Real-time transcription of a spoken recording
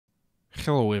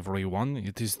Hello everyone,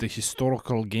 it is the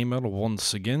Historical Gamer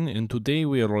once again, and today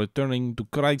we are returning to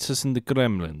Crisis in the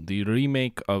Kremlin, the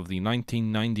remake of the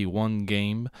 1991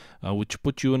 game, which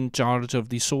put you in charge of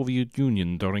the Soviet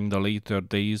Union during the later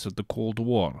days of the Cold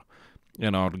War.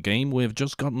 In our game, we have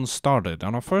just gotten started.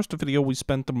 On our first video, we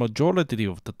spent the majority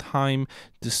of the time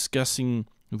discussing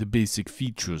the basic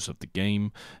features of the game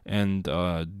and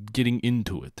getting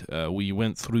into it. We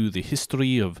went through the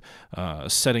history of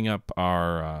setting up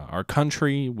our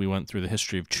country. We went through the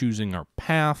history of choosing our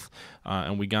path,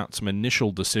 and we got some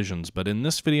initial decisions. But in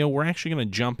this video, we're actually going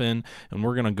to jump in and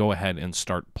we're going to go ahead and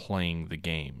start playing the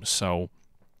game. So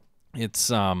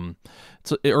it's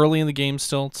early in the game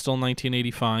still. It's still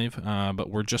 1985, but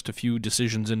we're just a few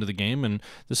decisions into the game, and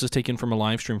this is taken from a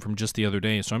live stream from just the other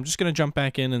day. So I'm just going to jump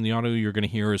back in, and the audio you're going to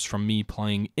hear is from me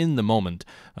playing in the moment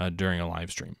during a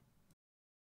live stream.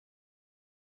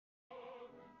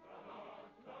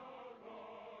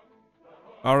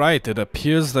 Alright, it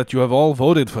appears that you have all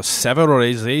voted for several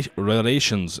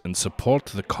relations and support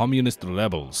the communist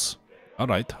rebels.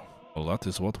 Alright, well that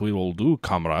is what we will do,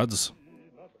 comrades.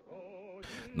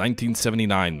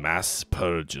 1979 mass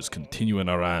purges continue in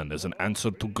Iran as an answer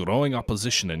to growing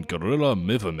opposition and guerrilla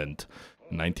movement.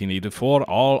 In 1984,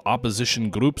 all opposition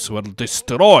groups were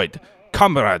destroyed.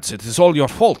 Comrades, it is all your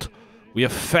fault. We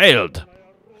have failed.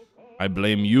 I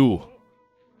blame you.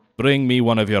 Bring me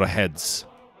one of your heads.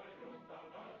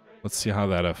 Let's see how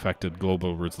that affected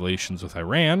global relations with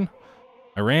Iran.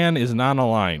 Iran is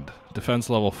non-aligned. Defense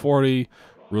level 40.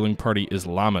 Ruling party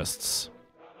Islamists.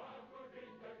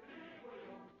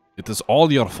 It is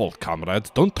all your fault,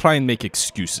 comrades. Don't try and make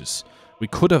excuses. We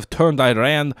could have turned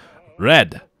Iran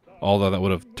red. Although that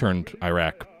would have turned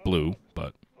Iraq blue,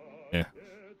 but eh.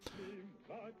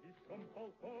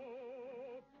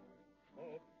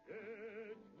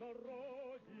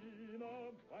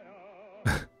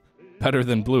 Better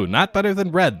than blue. Not better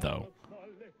than red, though.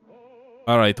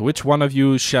 Alright, which one of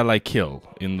you shall I kill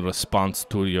in response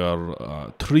to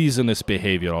your treasonous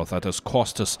behavior that has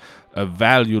cost us a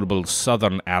valuable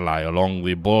southern ally along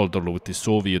the border with the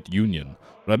Soviet Union?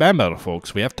 Remember,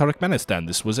 folks, we have Turkmenistan.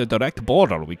 This was a direct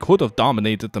border. We could have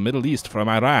dominated the Middle East from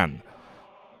Iran.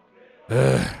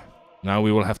 Now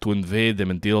we will have to invade them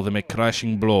and deal them a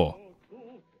crashing blow.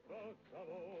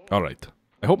 Alright.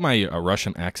 I hope my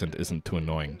Russian accent isn't too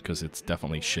annoying, because it's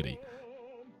definitely shitty.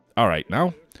 Alright,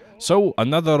 now. So,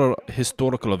 another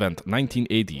historical event,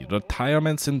 1980,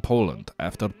 retirements in Poland.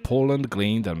 After Poland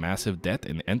gained a massive debt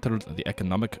and entered the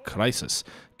economic crisis,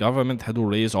 government had to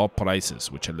raise all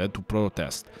prices, which had led to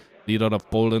protests. Leader of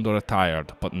Poland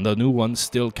retired, but the new one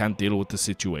still can't deal with the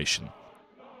situation.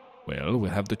 Well, we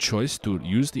have the choice to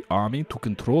use the army to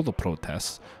control the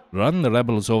protests, run the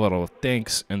rebels over with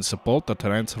tanks, and support the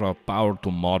transfer of power to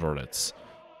moderates.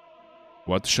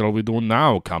 What shall we do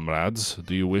now, comrades?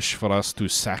 Do you wish for us to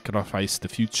sacrifice the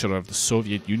future of the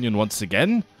Soviet Union once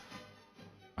again?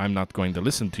 I'm not going to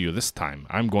listen to you this time.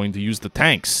 I'm going to use the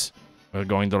tanks. We're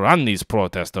going to run these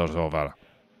protesters over.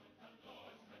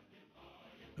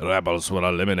 Rebels were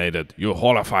eliminated. You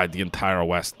horrified the entire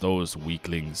West, those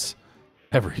weaklings.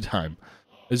 Every time.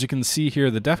 As you can see here,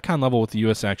 the DEFCON level with the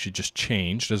US actually just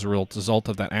changed. As a result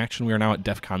of that action, we are now at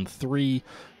DEFCON 3.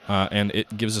 And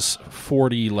it gives us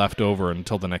 40 left over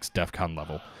until the next DEFCON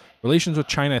level. Relations with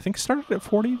China, I think, started at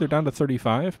 40. They're down to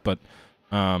 35, but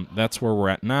that's where we're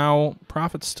at now.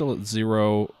 Profit's still at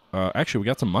 0. Actually, we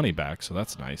got some money back, so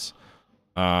that's nice.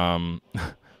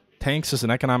 Tanks is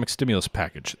an economic stimulus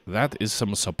package. That is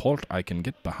some support I can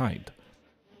get behind.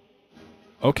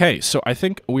 Okay, so I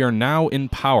think we are now in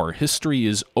power. History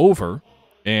is over,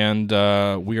 and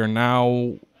we are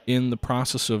now in the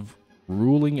process of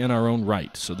ruling in our own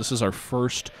right. So this is our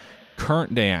first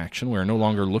current day action. We are no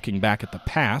longer looking back at the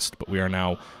past, but we are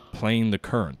now playing the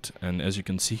current. And as you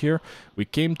can see here, we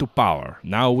came to power.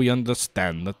 Now we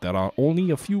understand that there are only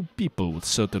a few people with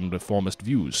certain reformist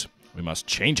views. We must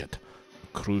change it. A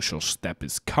crucial step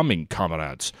is coming,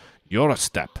 comrades. Your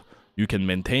step. You can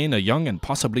maintain a young and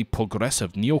possibly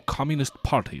progressive neo-communist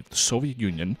party of the Soviet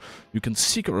Union. You can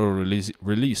secretly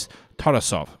release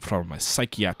Tarasov from a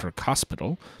psychiatric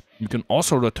hospital. You can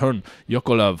also return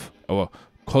Yakovlev or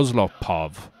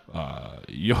Kozlopov.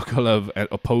 Yakovlev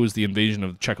opposed the invasion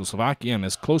of Czechoslovakia and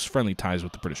has close friendly ties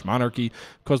with the British monarchy.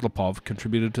 Kozlopov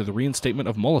contributed to the reinstatement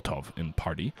of Molotov in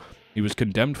party. He was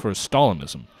condemned for his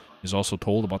Stalinism. He is also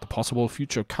told about the possible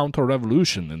future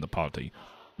counter-revolution in the party.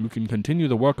 You can continue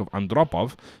the work of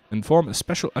Andropov and form a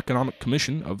special economic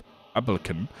commission of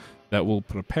Abelkin that will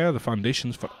prepare the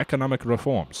foundations for economic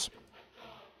reforms.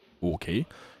 Okay.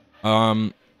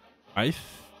 I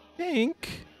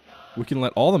think we can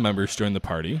let all the members join the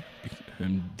party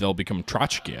and they'll become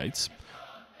Trotskyites.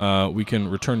 We can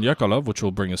return Yakovlev, which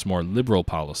will bring us more liberal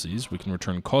policies. We can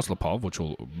return Kozlopov, which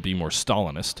will be more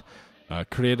Stalinist.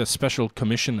 Create a special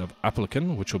commission of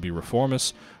Applekin, which will be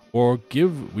reformist. Or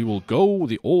we will go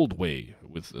the old way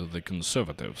with the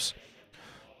conservatives.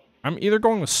 I'm either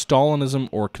going with Stalinism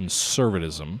or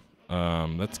conservatism.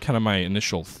 That's kind of my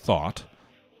initial thought.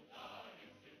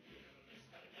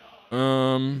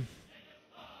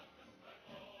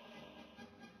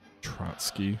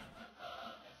 Trotsky.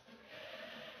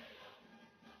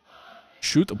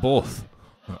 Shoot both.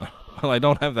 Well, I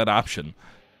don't have that option.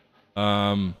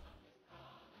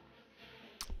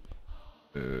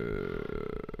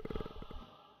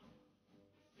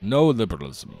 No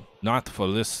liberalism. Not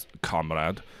for this,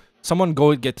 comrade. Someone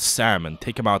go get Sam and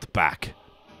take him out back.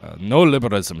 No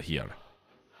liberalism here.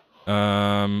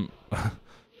 Down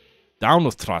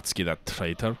with Trotsky, that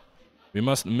traitor. We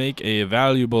must make a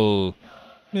valuable...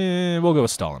 we'll go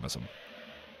with Stalinism.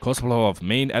 Kozlopov,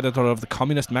 main editor of the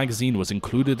Communist magazine, was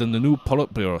included in the new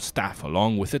Politburo staff.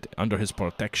 Along with it, under his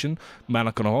protection,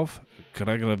 Malakonov,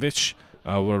 Gregorovich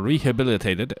were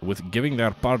rehabilitated with giving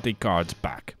their party cards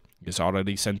back. He has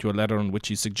already sent you a letter in which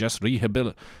he suggests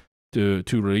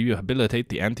to rehabilitate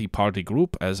the anti-party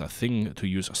group as a thing to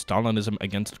use Stalinism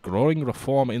against growing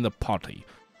reform in the party,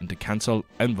 and to cancel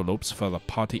envelopes for the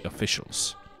party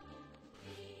officials.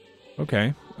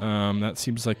 Okay, that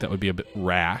seems like that would be a bit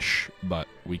rash, but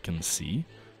we can see.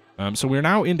 So we're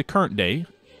now into current day,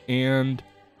 and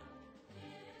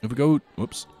if we go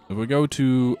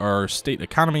to our state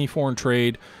economy, foreign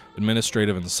trade,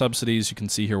 administrative, and subsidies, you can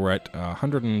see here we're at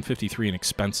 153 in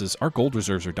expenses. Our gold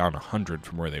reserves are down 100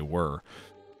 from where they were.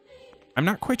 I'm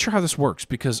not quite sure how this works,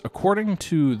 because according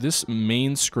to this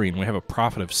main screen, we have a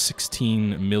profit of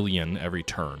 16 million every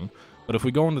turn. But if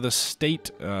we go into the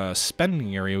state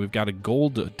spending area, we've got a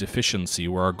gold deficiency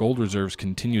where our gold reserves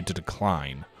continue to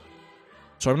decline.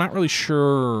 So I'm not really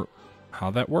sure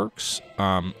how that works.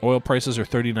 Oil prices are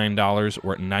 $39.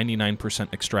 We're at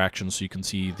 99% extraction, so you can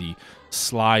see the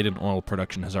slide in oil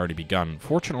production has already begun.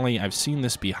 Fortunately, I've seen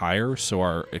this be higher, so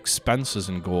our expenses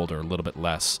in gold are a little bit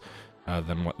less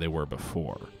than what they were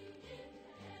before.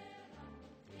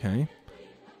 Okay.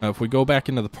 If we go back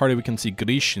into the party, we can see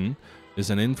Grishin is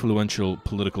an influential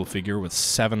political figure with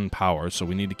 7 power, so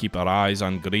we need to keep our eyes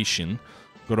on Grishin.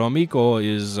 Gromyko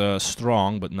is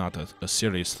strong, but not a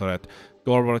serious threat.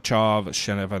 Gorbachev,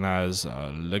 Shcherevanaz,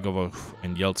 Legovov,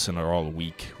 and Yeltsin are all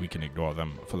weak. We can ignore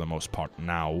them for the most part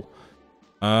now.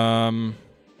 You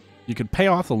could pay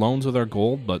off the loans with our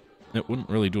gold, but it wouldn't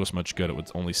really do us much good. It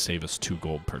would only save us 2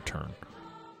 gold per turn.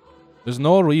 There's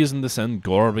no reason to send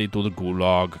Gorby to the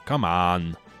Gulag. Come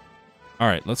on.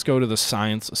 Alright, let's go to the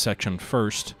science section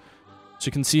first. So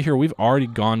you can see here, we've already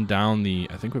gone down the...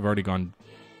 I think we've already gone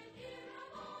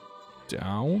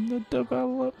down the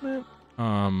development?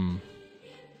 Oh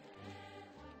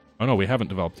no, we haven't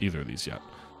developed either of these yet.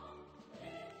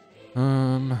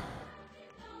 Do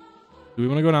we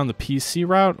want to go down the PC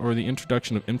route or the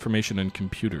introduction of information and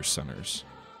computer centers?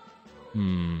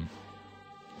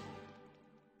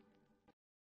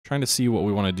 Trying to see what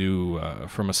we want to do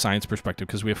from a science perspective,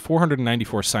 because we have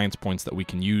 494 science points that we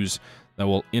can use that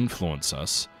will influence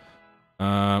us.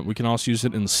 We can also use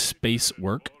it in space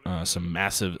work, some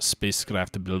massive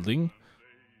spacecraft building,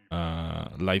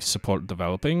 life support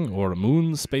developing, or a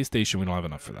moon space station. We don't have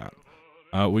enough for that.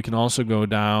 We can also go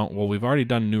down... Well, we've already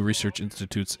done new research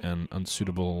institutes and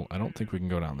unsuitable... I don't think we can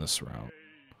go down this route.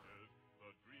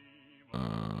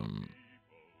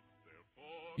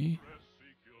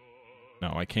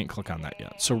 No, I can't click on that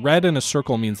yet. So red in a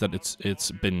circle means that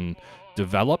it's been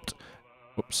developed.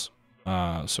 Whoops.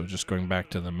 So just going back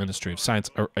to the Ministry of Science,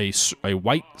 a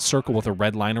white circle with a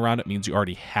red line around it means you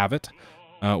already have it,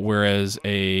 whereas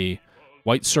a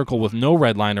white circle with no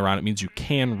red line around it means you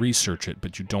can research it,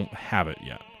 but you don't have it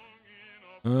yet.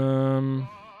 I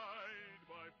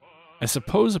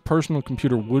suppose a personal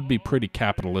computer would be pretty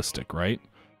capitalistic, right?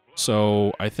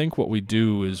 So I think what we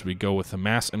do is we go with the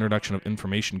mass introduction of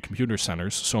information computer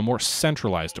centers, so a more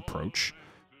centralized approach.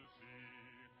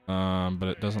 But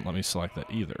it doesn't let me select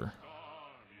that either.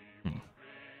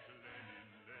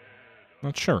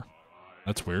 Not sure.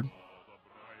 That's weird.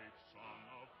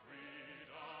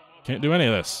 Can't do any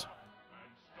of this.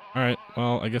 Alright,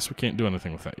 well, I guess we can't do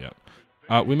anything with that yet.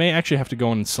 We may actually have to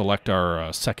go and select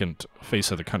our second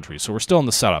face of the country, so we're still in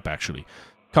the setup, actually.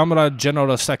 Comrade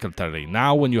General Secretary,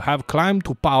 now when you have climbed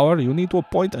to power, you need to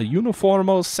appoint a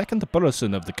uniformal second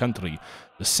person of the country,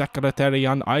 the Secretary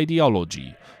on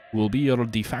Ideology, who will be your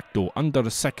de facto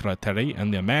Under-Secretary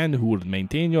and the man who will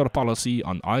maintain your policy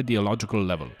on ideological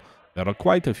level. There are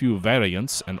quite a few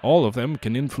variants, and all of them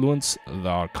can influence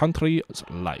our country's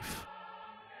life.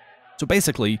 So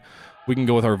basically, we can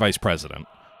go with our vice president.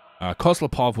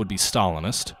 Kozlopov would be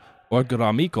Stalinist, or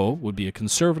Gromyko would be a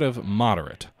conservative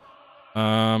moderate.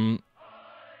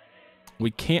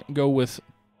 We can't go with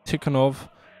Tikhonov,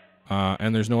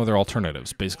 and there's no other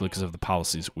alternatives, basically because of the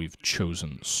policies we've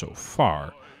chosen so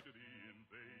far.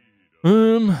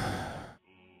 Man,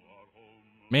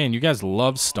 you guys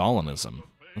love Stalinism.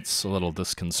 That's a little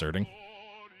disconcerting.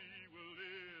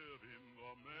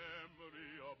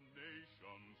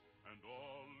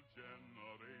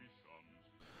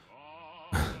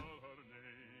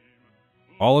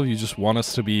 All of you just want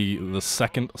us to be the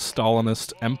second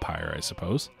Stalinist empire, I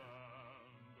suppose.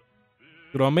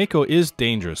 Gromyko is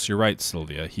dangerous, you're right,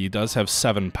 Sylvia. He does have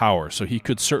 7 power, so he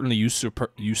could certainly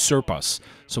usurp us.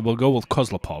 So we'll go with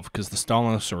Kozlopov, because the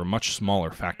Stalinists are a much smaller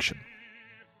faction.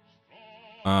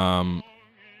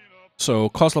 So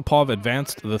Kozlopov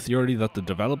advanced the theory that the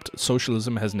developed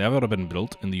socialism has never been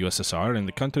built in the USSR, and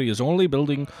the country is only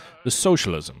building the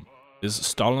socialism. Is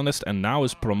Stalinist and now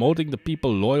is promoting the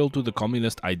people loyal to the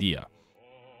communist idea.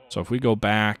 So if we go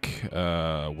back,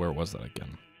 where was that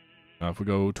again? If we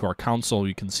go to our council,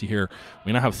 you can see here,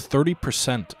 we now have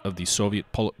 30% of the Soviet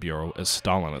Politburo as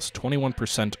Stalinists.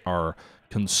 21% are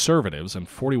conservatives and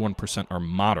 41% are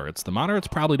moderates. The moderates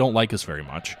probably don't like us very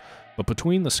much, but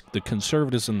between the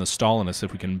conservatives and the Stalinists,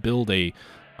 if we can build a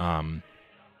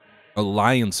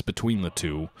alliance between the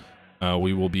two,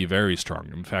 we will be very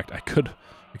strong. In fact, I could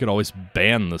always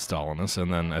ban the Stalinists,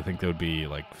 and then I think they would be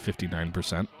like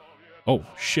 59%. Oh,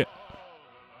 shit.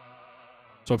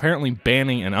 So apparently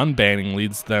banning and unbanning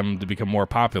leads them to become more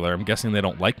popular. I'm guessing they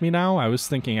don't like me now? I was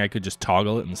thinking I could just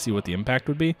toggle it and see what the impact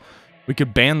would be. We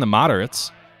could ban the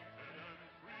moderates,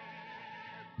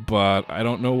 but I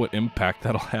don't know what impact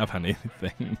that'll have on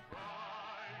anything.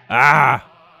 Ah!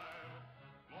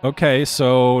 Okay,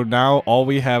 so now all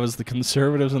we have is the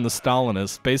conservatives and the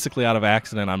Stalinists, basically out of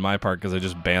accident on my part because I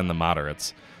just banned the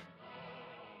moderates.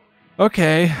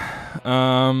 Okay.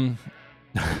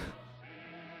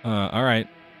 Alright.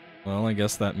 Well, I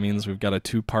guess that means we've got a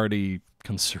 2-party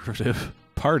conservative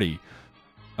party.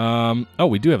 Oh,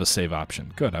 we do have a save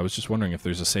option. Good, I was just wondering if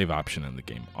there's a save option in the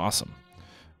game. Awesome.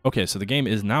 Okay, so the game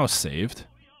is now saved.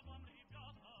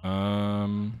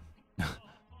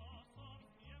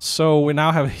 So we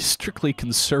now have a strictly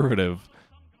conservative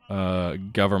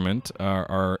government.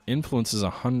 Our influence is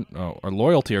 100. Our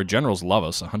loyalty, our generals love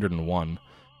us, 101.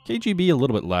 KGB a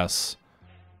little bit less.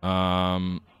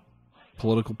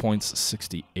 Political points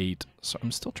 68. So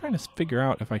I'm still trying to figure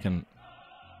out if I can.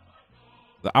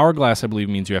 The hourglass, I believe,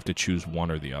 means you have to choose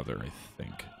one or the other. I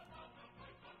think.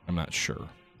 I'm not sure.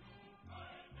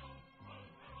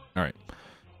 All right.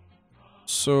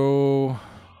 So.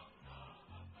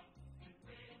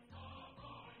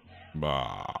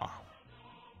 Bah.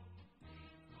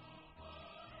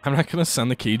 I'm not going to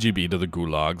send the KGB to the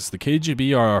gulags. The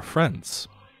KGB are our friends.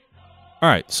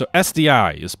 Alright, so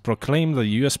SDI is proclaimed the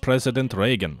U.S. President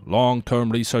Reagan Long-Term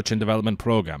Research and Development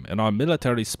Program. In our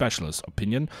military specialist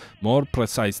opinion, more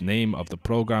precise name of the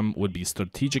program would be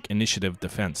Strategic Initiative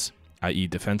Defense, i.e.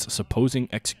 defense supposing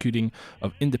executing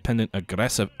of independent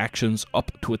aggressive actions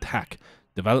up to attack.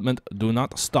 Development do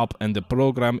not stop and the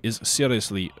program is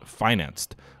seriously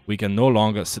financed. We can no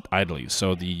longer sit idly.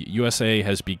 So the USA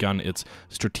has begun its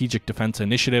Strategic Defense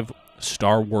Initiative,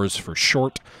 Star Wars for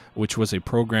short, which was a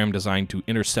program designed to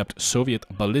intercept Soviet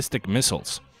ballistic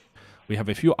missiles. We have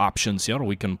a few options here.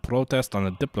 We can protest on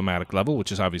a diplomatic level,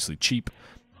 which is obviously cheap.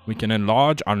 We can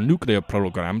enlarge our nuclear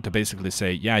program to basically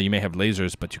say, yeah, you may have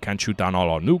lasers, but you can't shoot down all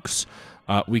our nukes.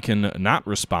 We can not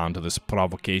respond to this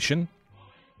provocation.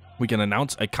 We can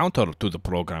announce a counter to the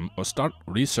program or start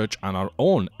research on our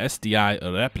own SDI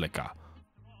replica.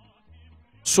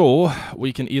 So,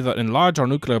 we can either enlarge our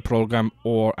nuclear program,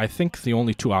 or I think the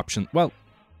only 2 options... Well,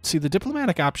 see, the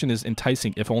diplomatic option is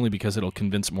enticing, if only because it'll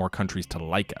convince more countries to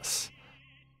like us.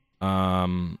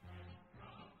 But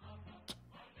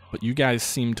you guys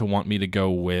seem to want me to go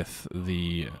with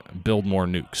the build more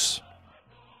nukes.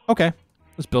 Okay,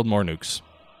 let's build more nukes.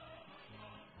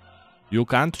 You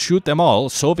can't shoot them all.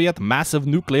 Soviet massive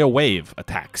nuclear wave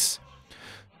attacks.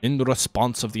 In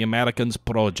response of the Americans'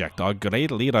 project, our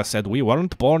great leader said we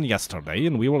weren't born yesterday,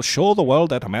 and we will show the world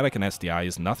that American SDI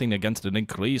is nothing against an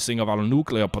increasing of our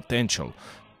nuclear potential.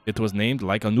 It was named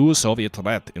like a new Soviet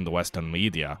threat in the Western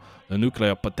media. The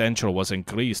nuclear potential was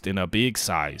increased in a big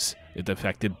size. It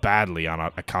affected badly on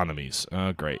our economies.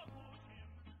 Great.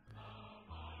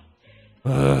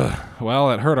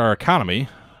 Well, it hurt our economy.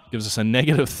 Gives us a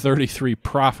negative 33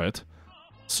 profit.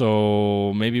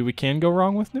 So maybe we can go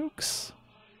wrong with nukes?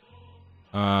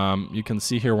 You can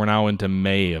see here we're now into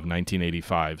May of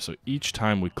 1985. So each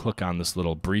time we click on this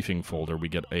little briefing folder, we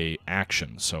get a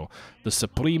action. So the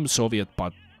Supreme Soviet,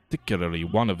 particularly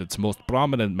one of its most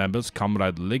prominent members,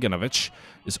 Comrade Liganovich,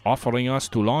 is offering us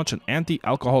to launch an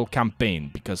anti-alcohol campaign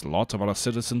because lots of our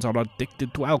citizens are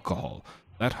addicted to alcohol.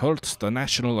 That hurts the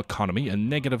national economy and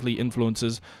negatively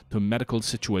influences the medical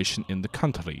situation in the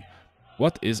country.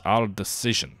 What is our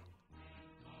decision?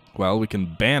 Well, we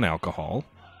can ban alcohol.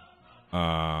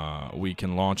 We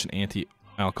can launch an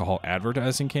anti-alcohol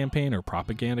advertising campaign or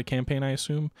propaganda campaign, I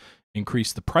assume.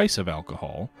 Increase the price of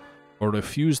alcohol or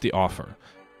refuse the offer.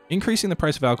 Increasing the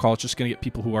price of alcohol is just going to get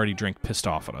people who already drink pissed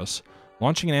off at us.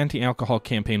 Launching an anti-alcohol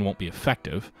campaign won't be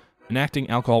effective. Enacting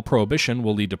alcohol prohibition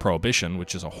will lead to prohibition,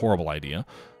 which is a horrible idea.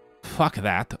 Fuck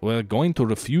that. We're going to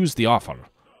refuse the offer.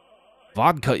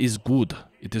 Vodka is good.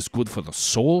 It is good for the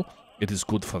soul. It is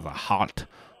good for the heart.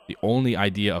 The only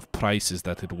idea of price is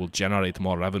that it will generate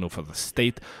more revenue for the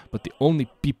state, but the only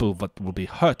people that will be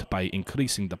hurt by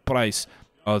increasing the price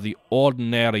are the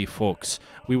ordinary folks.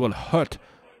 We will hurt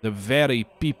the very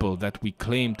people that we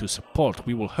claim to support.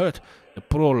 We will hurt the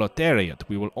proletariat.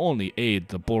 We will only aid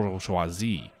the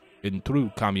bourgeoisie. In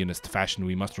true communist fashion,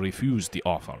 we must refuse the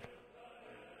offer.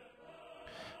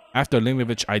 After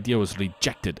Liganovic's idea was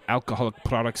rejected, alcoholic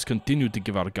products continued to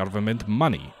give our government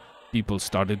money. People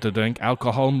started to drink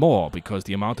alcohol more because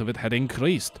the amount of it had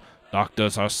increased.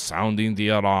 Doctors are sounding the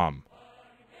alarm.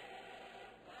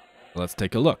 Let's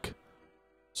take a look.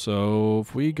 So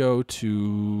if we go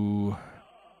to...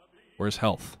 Where's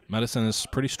health? Medicine is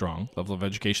pretty strong. Level of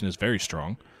education is very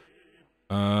strong.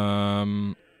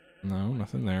 No,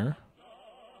 nothing there.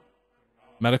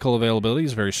 Medical availability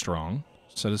is very strong.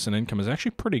 Citizen income is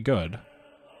actually pretty good.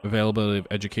 Availability of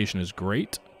education is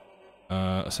great.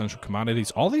 Essential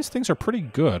commodities. All these things are pretty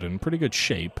good, in pretty good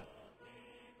shape.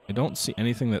 I don't see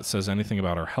anything that says anything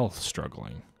about our health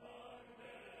struggling.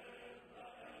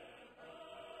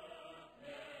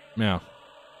 Yeah.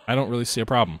 I don't really see a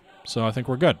problem. So I think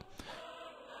we're good.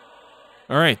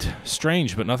 Alright.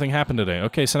 Strange, but nothing happened today.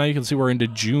 Okay, so now you can see we're into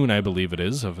June, I believe it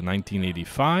is, of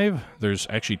 1985. There's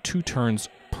actually 2 turns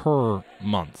per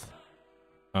month.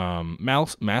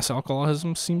 Mass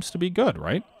alcoholism seems to be good,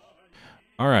 right?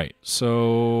 Alright,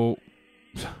 so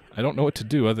I don't know what to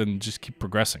do other than just keep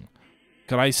progressing.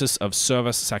 Crisis of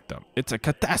service sector. It's a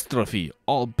catastrophe.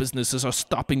 All businesses are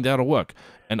stopping their work,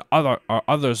 and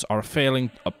others are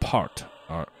failing apart.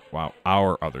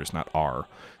 Our others, not our.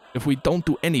 If we don't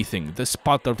do anything, this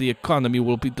part of the economy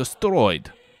will be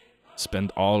destroyed.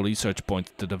 Spend all research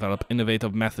points to develop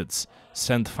innovative methods.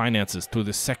 Send finances to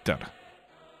this sector.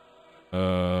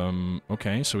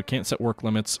 Okay, so we can't set work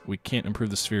limits. We can't improve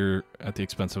the sphere at the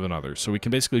expense of another. So we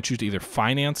can basically choose to either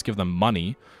finance, give them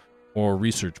money, or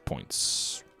research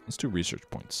points. Let's do research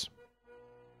points.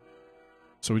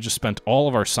 So we just spent all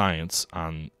of our science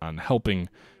on helping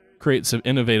create some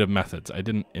innovative methods. I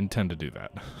didn't intend to do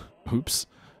that. Oops.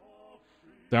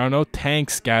 There are no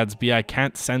tanks, Gadsby. I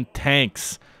can't send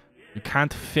tanks. You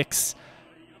can't fix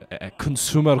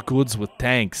consumer goods with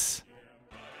tanks.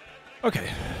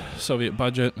 Okay, Soviet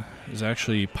budget is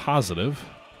actually positive.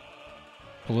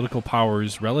 Political power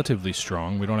is relatively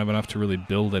strong. We don't have enough to really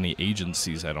build any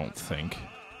agencies, I don't think.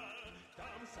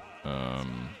 Yeah,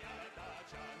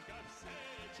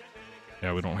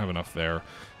 we don't have enough there.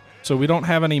 So we don't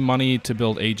have any money to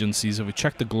build agencies. If we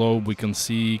check the globe, we can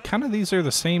see kind of these are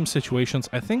the same situations.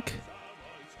 I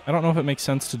don't know if it makes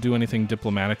sense to do anything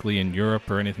diplomatically in Europe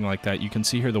or anything like that. You can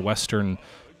see here the Western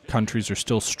countries are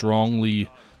still strongly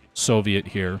Soviet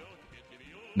here.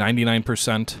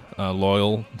 99%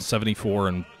 loyal, 74,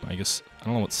 and I guess, I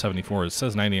don't know what 74 is. It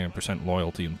says 99%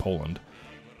 loyalty in Poland.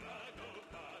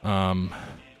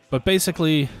 But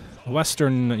basically,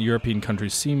 Western European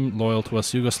countries seem loyal to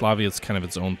us. Yugoslavia is kind of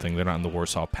its own thing. They're not in the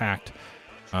Warsaw Pact.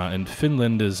 And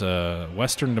Finland is a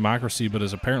Western democracy, but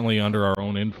is apparently under our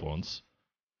own influence.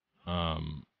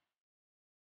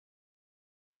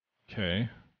 Okay.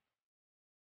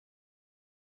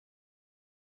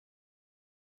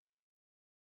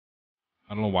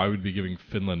 I don't know why we'd be giving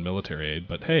Finland military aid,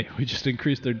 but hey, we just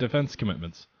increased their defense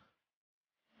commitments.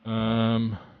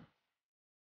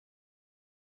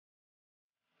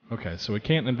 Okay, so we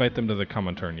can't invite them to the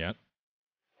Comintern yet.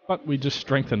 But we just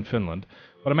strengthened Finland.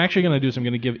 What I'm actually going to do is I'm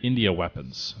going to give India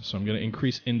weapons. So I'm going to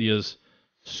increase India's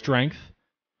strength.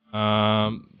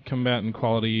 Combatant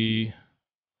quality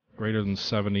greater than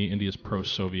 70. India's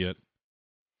pro-Soviet.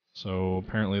 So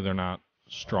apparently they're not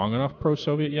strong enough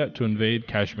pro-Soviet yet to invade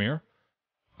Kashmir.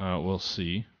 We'll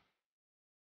see.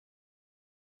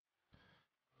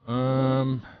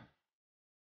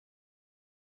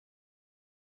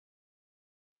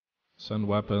 So Send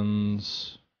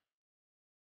weapons.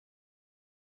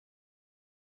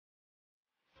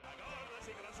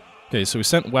 Okay, so we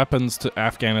sent weapons to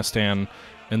Afghanistan,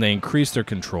 and they increased their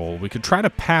control. We could try to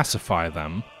pacify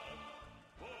them,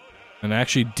 and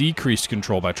actually decreased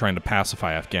control by trying to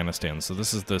pacify Afghanistan. So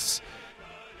this is this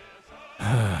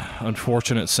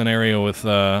unfortunate scenario with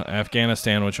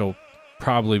Afghanistan, which will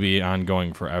probably be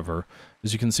ongoing forever.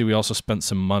 As you can see, we also spent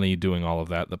some money doing all of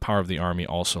that. The power of the army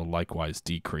also likewise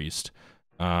decreased.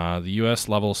 The U.S.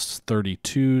 level's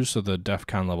 32, so the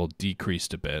DEFCON level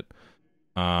decreased a bit.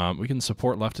 We can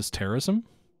support leftist terrorism,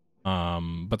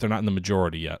 but they're not in the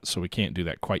majority yet, so we can't do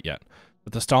that quite yet.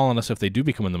 But the Stalinists, if they do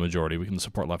become in the majority, we can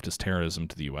support leftist terrorism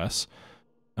to the U.S.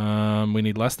 We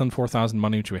need less than 4,000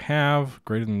 money, which we have.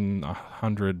 Greater than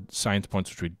 100 science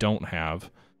points, which we don't have.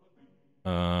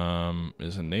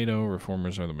 Is in NATO.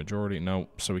 Reformers are the majority. No,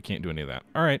 so we can't do any of that.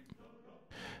 All right.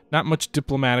 Not much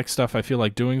diplomatic stuff I feel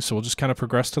like doing, so we'll just kind of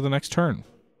progress to the next turn.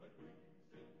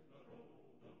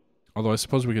 Although I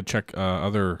suppose we could check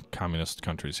other communist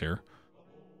countries here.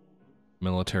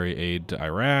 Military aid to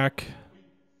Iraq.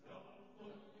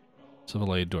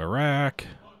 Civil aid to Iraq.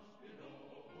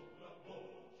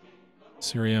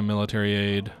 Syria, military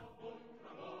aid.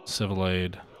 Civil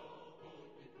aid.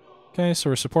 Okay, so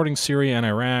we're supporting Syria and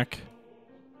Iraq.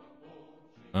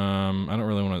 I don't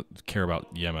really want to care about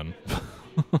Yemen.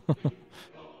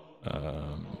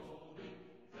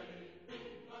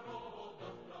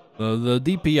 The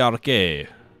DPRK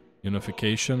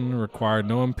unification required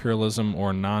no imperialism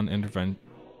or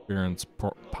non-interference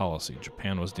policy.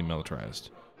 Japan was demilitarized.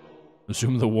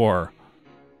 Resume the war.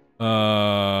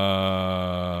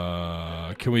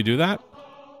 Can we do that?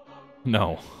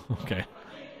 No. Okay.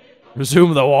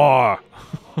 Resume the war.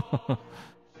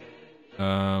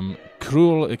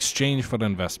 Cruel exchange for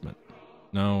investment.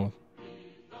 No.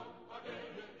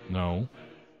 No.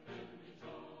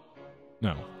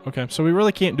 No. Okay, so we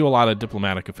really can't do a lot of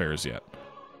diplomatic affairs yet.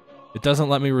 It doesn't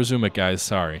let me resume it, guys.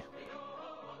 Sorry.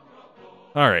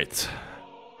 All right.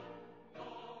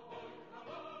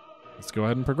 Let's go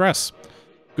ahead and progress.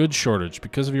 Goods shortage.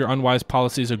 Because of your unwise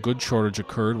policies, a goods shortage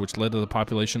occurred, which led to the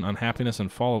population unhappiness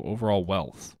and fall of overall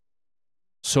wealth.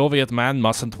 Soviet man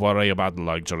mustn't worry about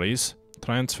luxuries.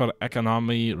 Transfer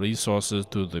economy resources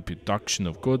to the production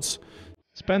of goods.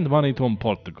 Spend money to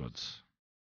import the goods.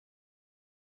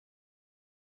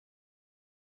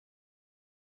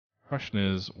 Question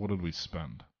is, what did we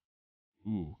spend?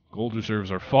 Ooh, gold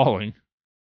reserves are falling.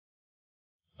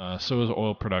 So is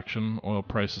oil production. Oil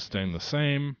price is staying the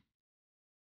same.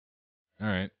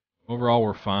 Alright. Overall,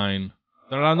 we're fine.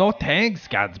 There are no tanks,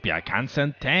 Gadsby. I can't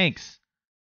send tanks.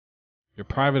 Your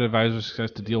private advisor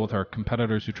success to deal with our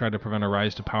competitors who try to prevent a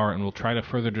rise to power and will try to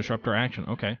further disrupt our action.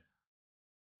 Okay.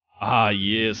 Ah,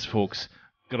 yes, folks.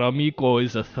 Gromyko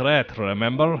is a threat,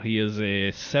 remember? He is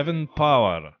a 7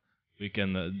 power. We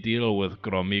can deal with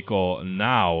Gromyko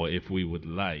now if we would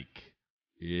like.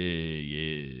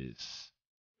 Yes.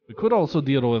 We could also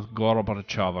deal with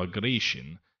Gorbachev or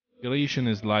Grishin. Grishin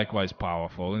is likewise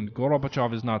powerful, and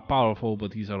Gorbachev is not powerful,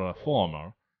 but he's a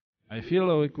reformer. I feel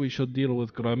like we should deal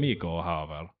with Gromyko,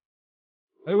 however.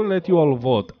 I will let you all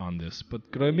vote on this,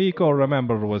 but Gromyko,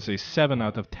 remember, was a 7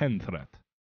 out of 10 threat.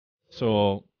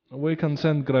 So we can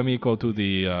send Gromyko to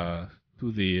the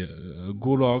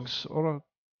gulags, or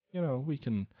we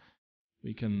can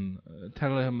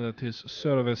tell him that his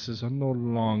services are no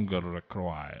longer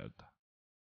required.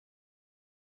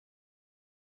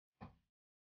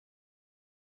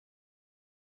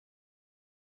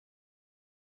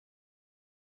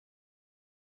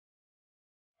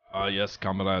 Ah, yes,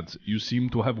 comrades, you seem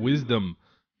to have wisdom.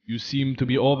 You seem to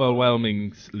be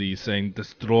overwhelmingly saying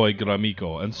destroy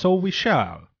Gromyko, and so we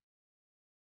shall.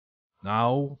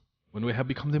 Now, when we have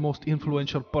become the most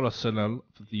influential personnel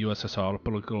of the USSR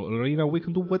political arena, we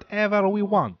can do whatever we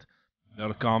want.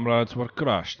 Their comrades were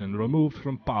crushed and removed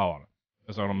from power.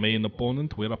 As our main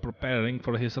opponent, we are preparing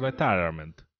for his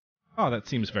retirement. Oh, that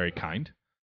seems very kind.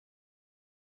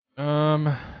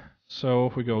 So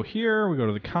if we go here, we go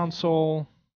to the console.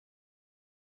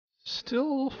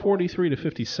 Still 43 to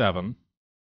 57.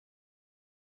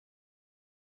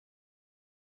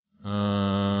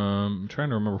 I'm trying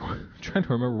to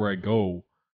remember where I go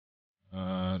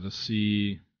to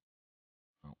see.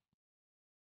 Oh,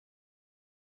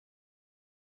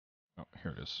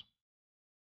 here it is.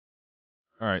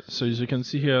 All right, so as you can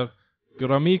see here,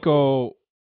 Gromyko,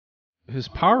 his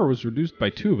power was reduced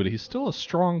by 2, but he's still a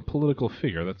strong political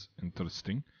figure. That's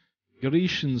interesting.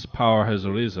 Grishin's power has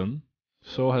risen.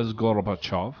 So has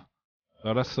Gorbachev.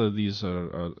 The rest of these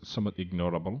are somewhat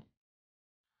ignorable.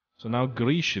 So now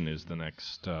Grishin is the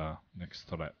next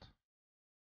threat.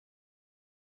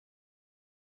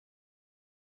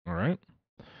 All right.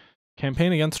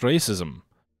 Campaign against racism.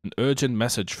 An urgent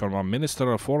message from our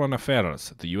Minister of Foreign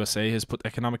Affairs. The USA has put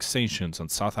economic sanctions on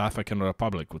South African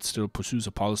Republic, which still pursues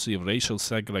a policy of racial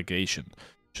segregation.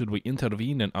 Should we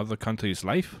intervene in other countries'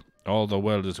 life? All the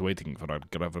world is waiting for our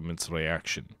government's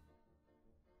reaction.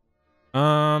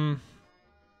 So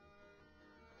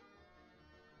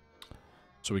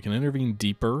we can intervene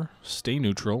deeper, stay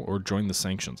neutral, or join the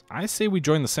sanctions. I say we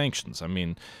join the sanctions. I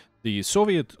mean, the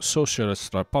Soviet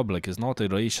Socialist Republic is not a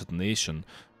racist nation.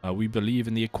 We believe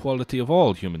in the equality of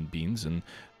all human beings, and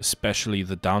especially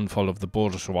the downfall of the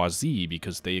bourgeoisie,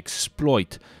 because they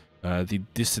exploit the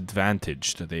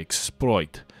disadvantaged. They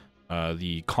exploit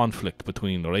the conflict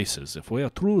between races. If we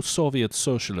are true Soviet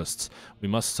socialists, we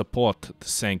must support the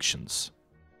sanctions.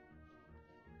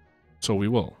 So we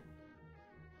will.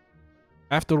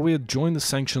 After we had joined the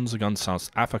sanctions against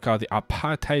South Africa, the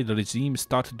apartheid regime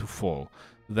started to fall.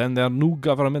 Then their new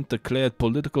government declared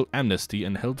political amnesty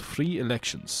and held free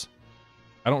elections.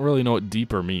 I don't really know what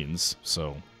deeper means,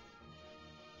 so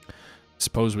I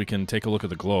suppose we can take a look at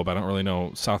the globe. I don't really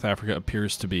know. South Africa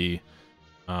appears to be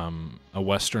a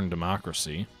Western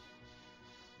democracy.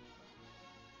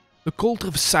 The cult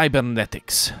of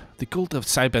cybernetics. The cult of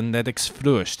cybernetics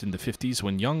flourished in the 50s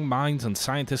when young minds and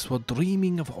scientists were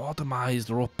dreaming of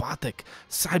automized, robotic,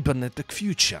 cybernetic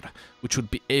future, which would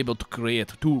be able to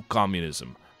create true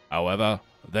communism. However,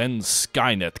 then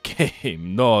Skynet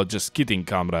came. No, just kidding,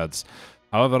 comrades.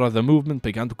 However, the movement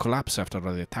began to collapse after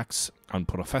the attacks on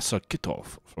Professor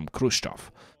Kitov from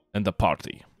Khrushchev and the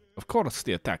party. Of course,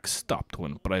 the attacks stopped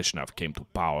when Brezhnev came to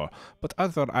power, but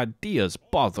other ideas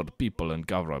bothered people in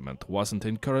government. Wasn't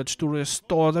encouraged to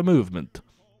restore the movement.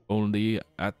 Only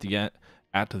at the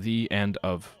end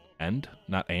of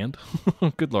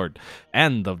Good lord.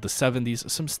 End of the 70s,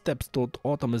 some steps toward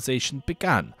automation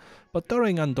began. But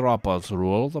during Andropov's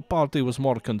rule, the party was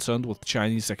more concerned with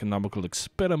Chinese economical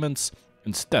experiments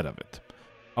instead of it.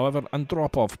 However,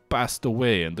 Andropov passed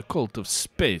away and the cult of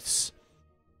space,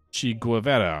 Che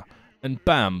Guevara, and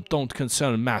BAM don't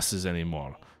concern masses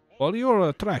anymore, while you're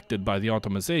attracted by the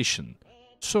automation.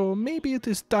 So maybe it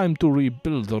is time to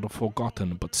rebuild the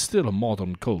forgotten but still a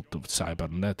modern cult of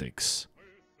cybernetics.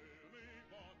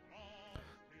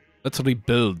 Let's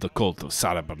rebuild the cult of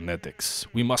cybernetics.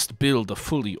 We must build a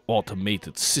fully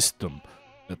automated system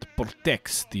that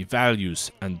protects the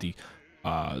values and the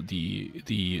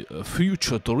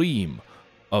future dream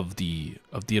of the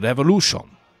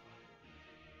revolution.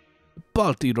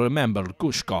 Party remembered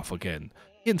Gushkov again.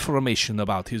 Information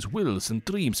about his wills and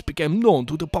dreams became known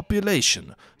to the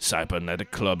population. Cybernetic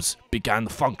clubs began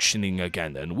functioning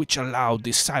again, and which allowed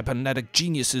the cybernetic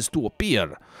geniuses to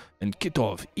appear. And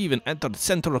Kitov even entered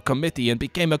Central Committee and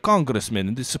became a congressman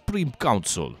in the Supreme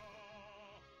Council.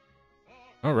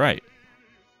 Alright.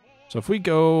 So if we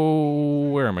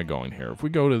go... Where am I going here? If we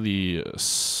go to the...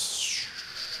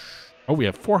 Oh, we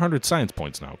have 400 science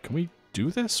points now. Can we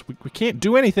do this? We can't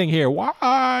do anything here.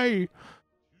 Why?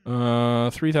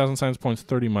 3,000 science points,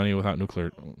 30 money without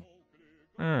nuclear.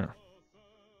 Let's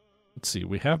see.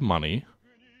 We have money.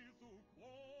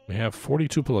 We have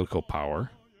 42 political power.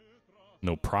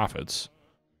 No profits.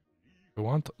 I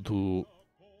want to...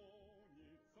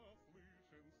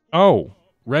 Oh!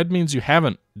 Red means you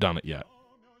haven't done it yet.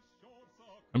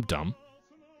 I'm dumb.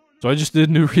 So I just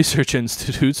did new research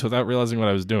institutes without realizing what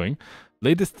I was doing.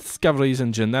 Latest discoveries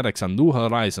in genetics on new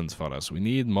horizons for us. We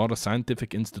need more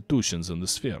scientific institutions in the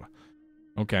sphere.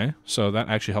 Okay, so that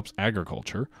actually helps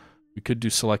agriculture. We could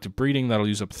do selective breeding. That'll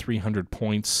use up 300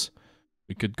 points.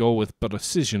 We could go with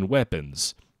precision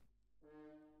weapons.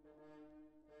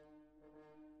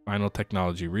 Final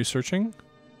technology researching.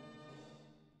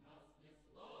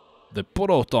 The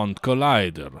Proton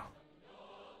Collider.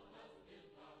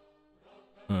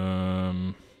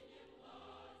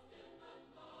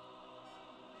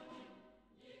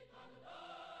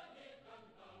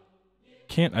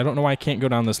 I don't know why I can't go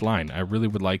down this line. I really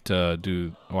would like to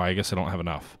do... Oh, I guess I don't have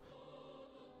enough.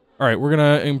 Alright, we're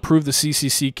going to improve the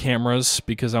CCC cameras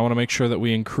because I want to make sure that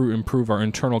we improve our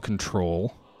internal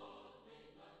control.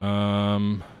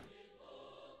 Can't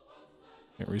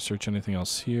research anything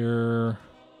else here.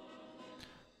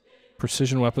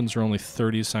 Precision weapons are only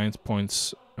 30 science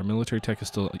points. Our military tech is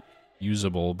still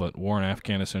usable, but war in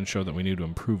Afghanistan showed that we need to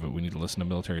improve it. We need to listen to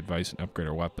military advice and upgrade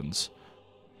our weapons.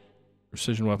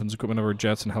 Precision weapons, equipment of our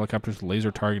jets and helicopters,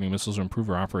 laser targeting missiles to improve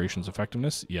our operations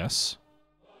effectiveness. Yes.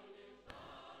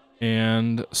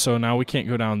 And so now we can't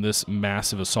go down this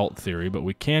massive assault theory, but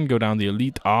we can go down the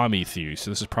elite army theory. So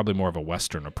this is probably more of a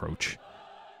Western approach.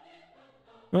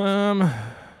 Let's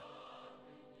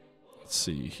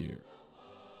see here.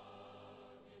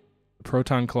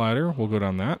 Proton Collider, we'll go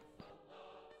down that.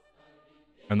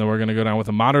 And then we're going to go down with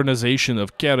a modernization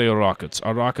of carrier rockets.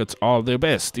 Our rockets are the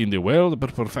best in the world,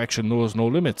 but perfection knows no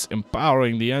limits.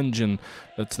 Empowering the engine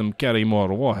lets them carry more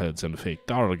warheads and fake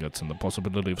targets, and the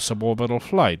possibility of suborbital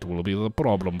flight will be the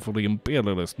problem for the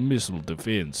imperialist missile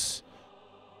defense.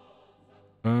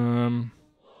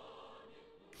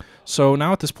 So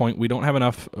now at this point, we don't have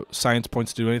enough science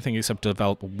points to do anything except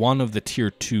develop one of the tier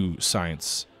 2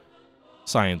 sciences.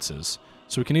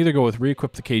 So we can either go with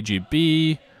re-equip the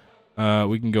KGB,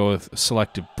 we can go with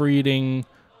selective breeding,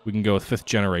 we can go with 5th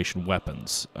generation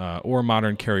weapons, or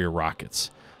modern carrier rockets.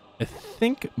 I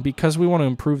think because we want to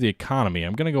improve the economy,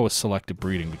 I'm going to go with selective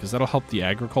breeding because that'll help the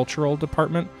agricultural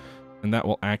department, and that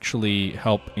will actually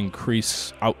help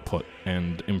increase output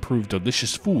and improve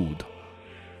delicious food.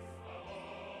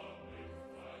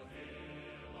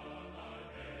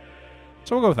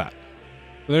 So we'll go with that.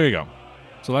 There you go.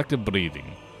 Selective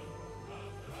breeding.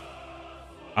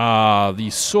 The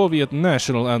Soviet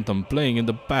national anthem playing in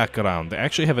the background. They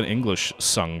actually have an English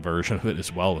sung version of it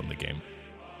as well in the game.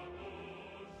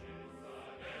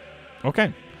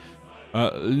 Okay.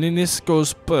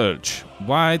 Linisko's Purge.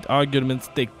 Wide arguments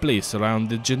take place around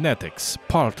the genetics.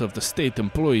 Part of the state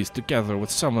employees, together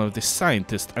with some of the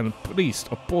scientists and priests,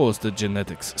 oppose the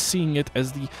genetics, seeing it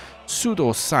as the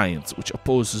pseudoscience which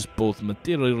opposes both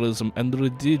materialism and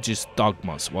religious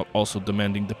dogmas, while also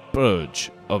demanding the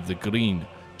purge of the green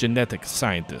genetic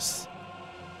scientists.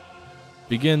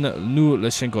 Begin new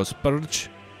Lyshenko's purge.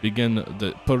 Begin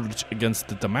the purge against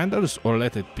the demanders, or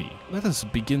let it be. Let us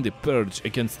begin the purge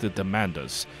against the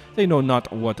demanders. They know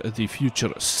not what the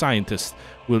future scientists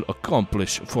will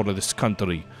accomplish for this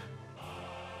country.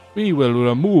 We will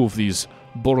remove these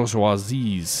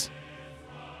bourgeoisies,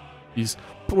 these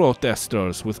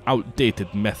protesters with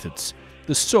outdated methods.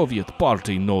 The Soviet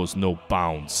Party knows no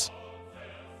bounds.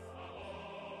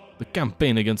 The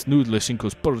campaign against New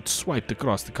Lyshenko's purge swiped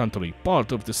across the country.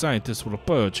 Part of the scientists were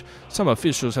purged. Some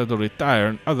officials had to retire,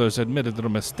 and others admitted their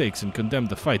mistakes and condemned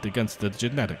the fight against the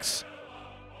genetics.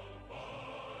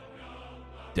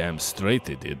 Damn straight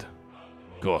they did.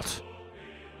 Good.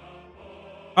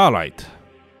 Alright.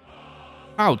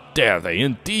 How dare they,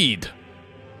 indeed!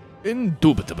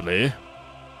 Indubitably.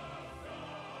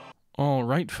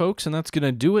 Alright, folks, and that's going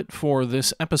to do it for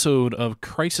this episode of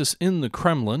Crisis in the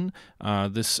Kremlin.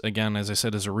 This, again, as I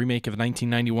said, is a remake of a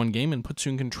 1991 game and puts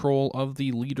you in control of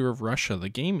the leader of Russia. The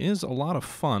game is a lot of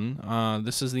fun.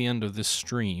 This is the end of this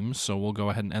stream, so we'll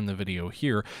go ahead and end the video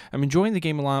here. I'm enjoying the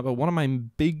game a lot, but one of my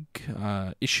big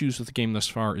issues with the game thus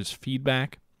far is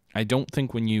feedback. I don't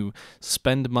think when you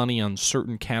spend money on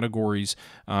certain categories,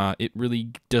 it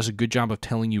really does a good job of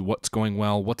telling you what's going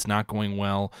well, what's not going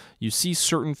well. You see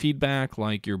certain feedback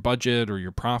like your budget or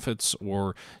your profits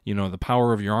or, you know, the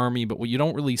power of your army, but what you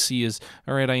don't really see is,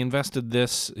 all right, I invested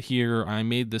this here, I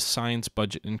made this science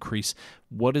budget increase.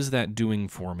 What is that doing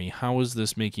for me? How is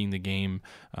this making the game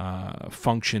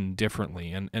function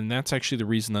differently? And that's actually the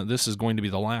reason that this is going to be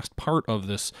the last part of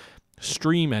this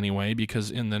stream anyway, because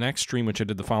in the next stream, which I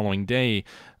did the following day,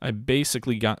 I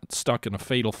basically got stuck in a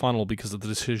fatal funnel because of the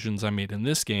decisions I made in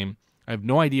this game. I have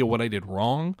no idea what I did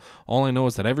wrong. All I know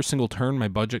is that every single turn my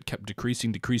budget kept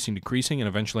decreasing, and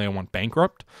eventually I went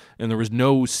bankrupt, and there was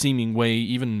no seeming way,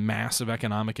 even massive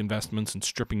economic investments and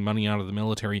stripping money out of the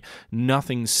military,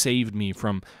 nothing saved me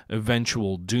from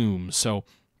eventual doom. So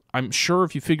I'm sure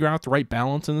if you figure out the right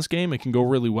balance in this game, it can go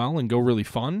really well and go really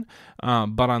fun.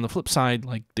 But on the flip side,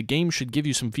 like, the game should give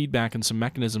you some feedback and some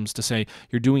mechanisms to say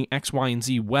you're doing X, Y, and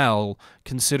Z well,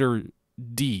 consider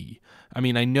D. I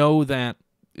mean, I know that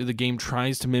the game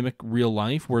tries to mimic real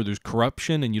life where there's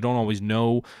corruption and you don't always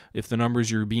know if the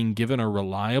numbers you're being given are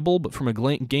reliable, but from a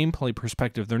gameplay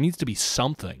perspective, there needs to be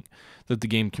something that the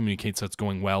game communicates that's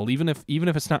going well. Even if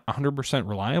it's not 100%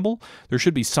 reliable, there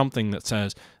should be something that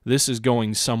says this is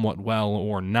going somewhat well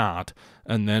or not,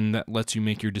 and then that lets you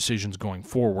make your decisions going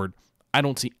forward. I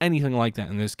don't see anything like that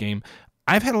in this game.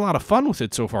 I've had a lot of fun with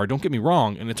it so far, don't get me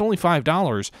wrong, and it's only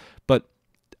 $5, but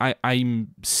I'm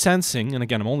sensing, and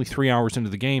again, I'm only 3 hours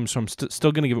into the game, so I'm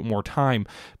still going to give it more time,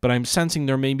 but I'm sensing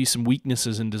there may be some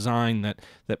weaknesses in design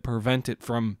that prevent it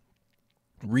from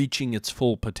reaching its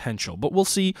full potential. But we'll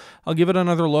see. I'll give it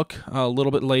another look a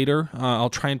little bit later. I'll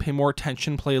try and pay more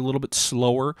attention, play a little bit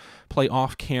slower, play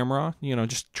off camera, you know,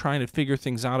 just trying to figure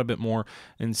things out a bit more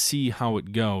and see how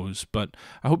it goes. But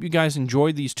I hope you guys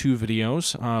enjoyed these 2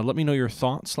 videos. Let me know your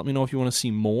thoughts. Let me know if you want to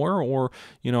see more, or,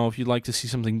 you know, if you'd like to see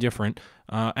something different.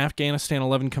 Afghanistan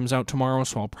 11 comes out tomorrow,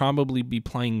 so I'll probably be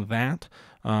playing that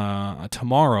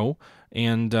tomorrow.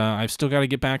 And I've still got to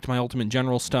get back to my Ultimate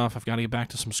General stuff. I've got to get back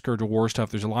to some Scourge of War stuff.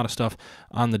 There's a lot of stuff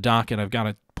on the docket. I've got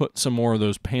to put some more of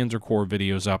those Panzer Corps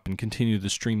videos up and continue the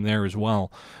stream there as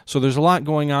well. So there's a lot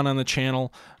going on the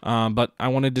channel, but I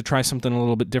wanted to try something a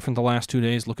little bit different the last 2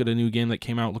 days. Look at a new game that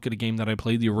came out. Look at a game that I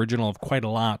played the original of quite a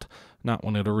lot. Not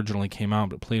when it originally came out,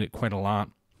 but played it quite a lot.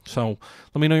 So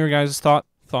let me know your guys'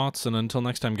 thoughts, and until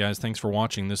next time, guys, thanks for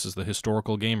watching. This is the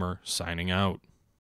Historical Gamer, signing out.